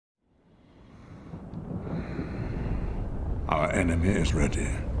Our enemy is ready.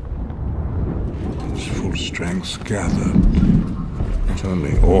 Its full strength gathered. Not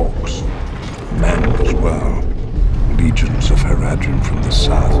only orcs, men as well. Legions of Haradrim from the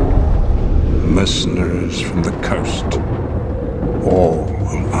south. Mercenaries from the coast. All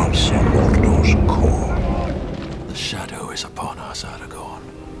will answer Mordor's call. The shadow is upon us, Aragorn.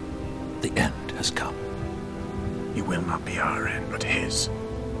 The end has come. It will not be our end, but his.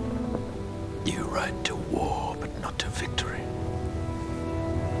 You ride to war, but not to victory.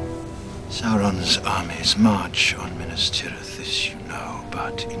 Sauron's armies march on Minas Tirith, as you know,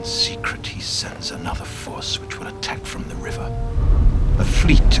 but in secret he sends another force which will attack from the river. A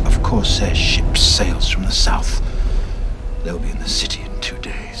fleet of Corsair ships sails from the south. They'll be in the city in 2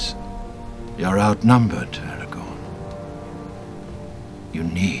 days. You're outnumbered, Aragorn. You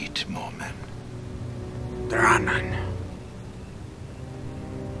need more men. There are none.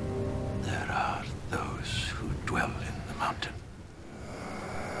 There are those who dwell in the mountain.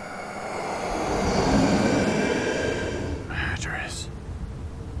 Murderers.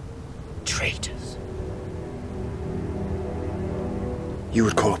 Traitors. You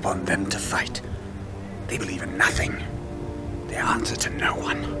would call upon them to fight. They believe in nothing. They answer to no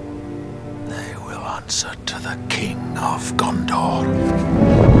one. They will answer to the King of Gondor.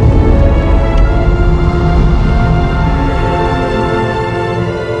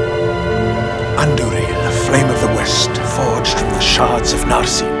 Andúril, the flame of the west, forged from the shards of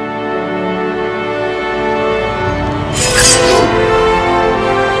Narsil.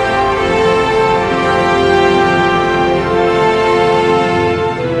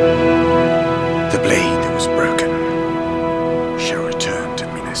 The blade that was broken shall return to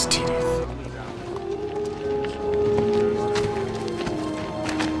Minas Tirith.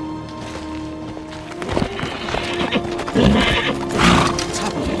 What's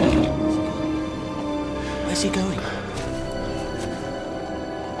happening? Where's he going?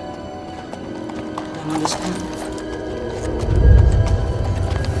 I don't understand.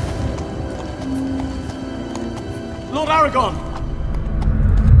 Lord Aragorn!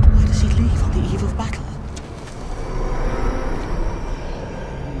 Why does he leave on the eve of battle?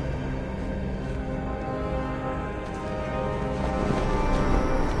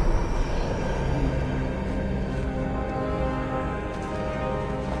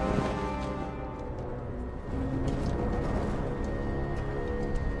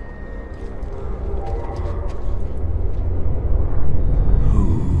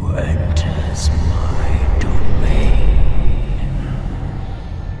 Who enters my domain?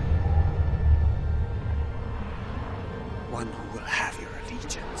 One who will have your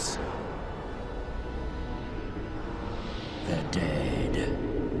allegiance. The dead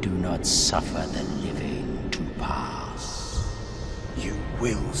do not suffer the living to pass. You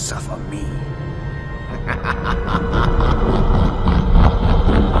will suffer me.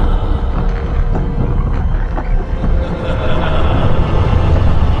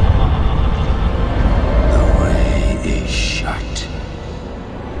 The way is shut.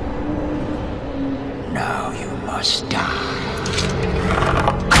 Now you must die.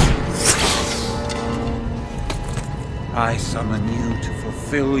 I summon you to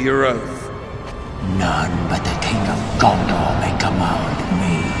fulfill your oath. None but the King of Gondor may command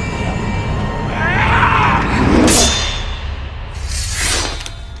me.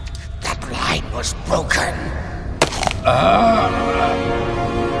 That line was broken.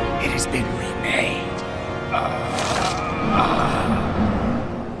 It has been remade.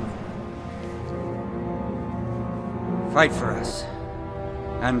 Fight for us,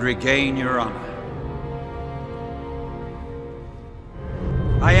 and regain your honor.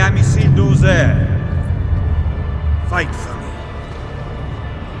 I am Isildur's heir. Fight for me.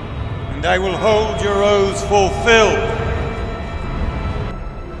 And I will hold your oaths fulfilled.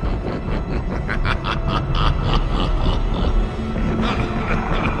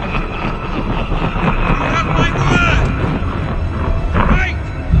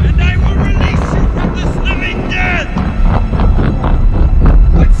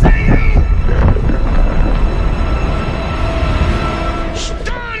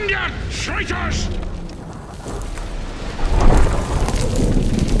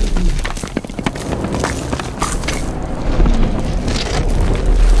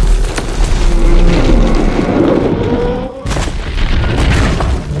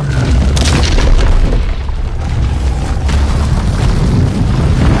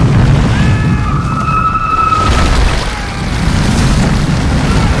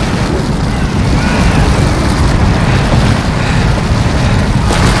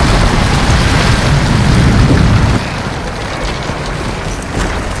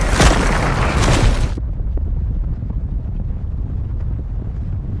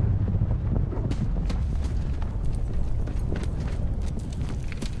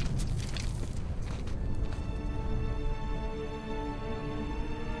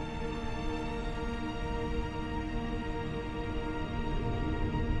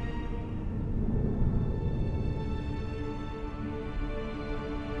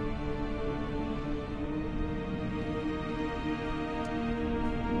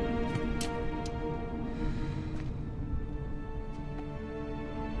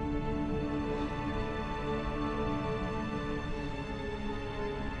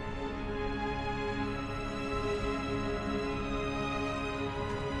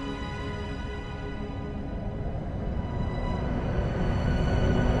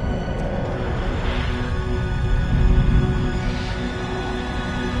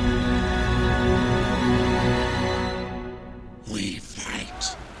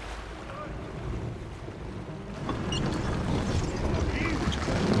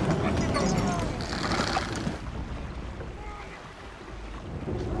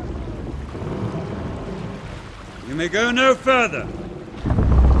 may go no further.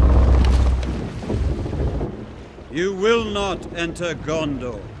 You will not enter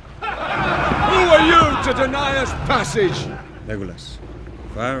Gondor. Who are you to deny us passage? Legolas,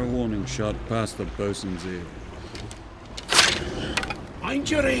 fire a warning shot past the bosun's ear. Mind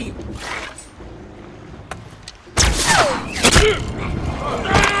your aim.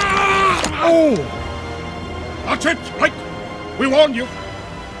 Oh! That's it! Right! We warn you!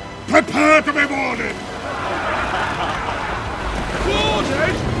 Prepare to be boarded!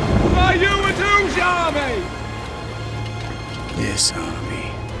 Boarded? By you and whose army? This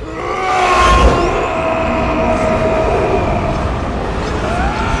army.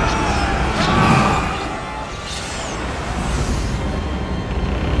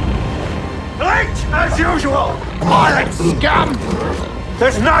 Late as usual! Pirate scum!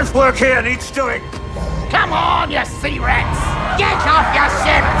 There's knife work here needs doing. Come on, you sea rats! Get off your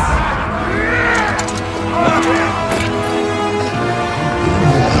ships!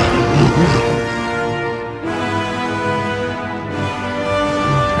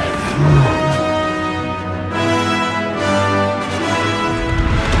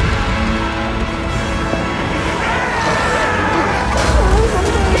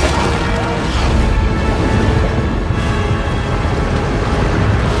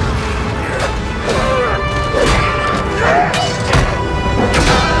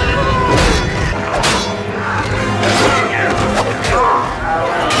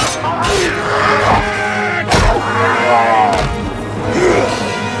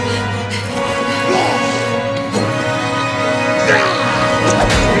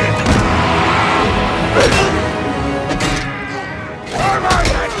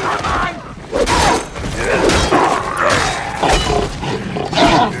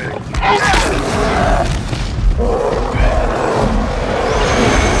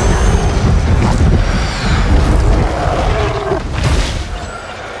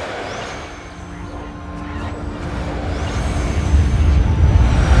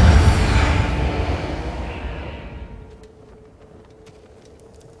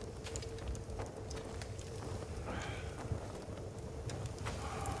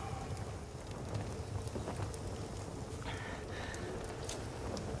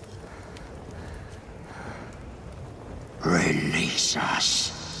 Release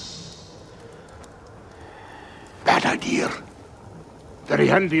us. Bad idea. Very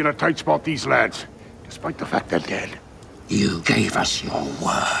handy in a tight spot, these lads, despite the fact they're dead. You gave us your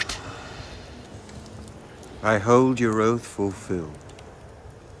word. I hold your oath fulfilled.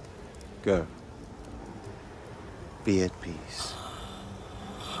 Go. Be at peace.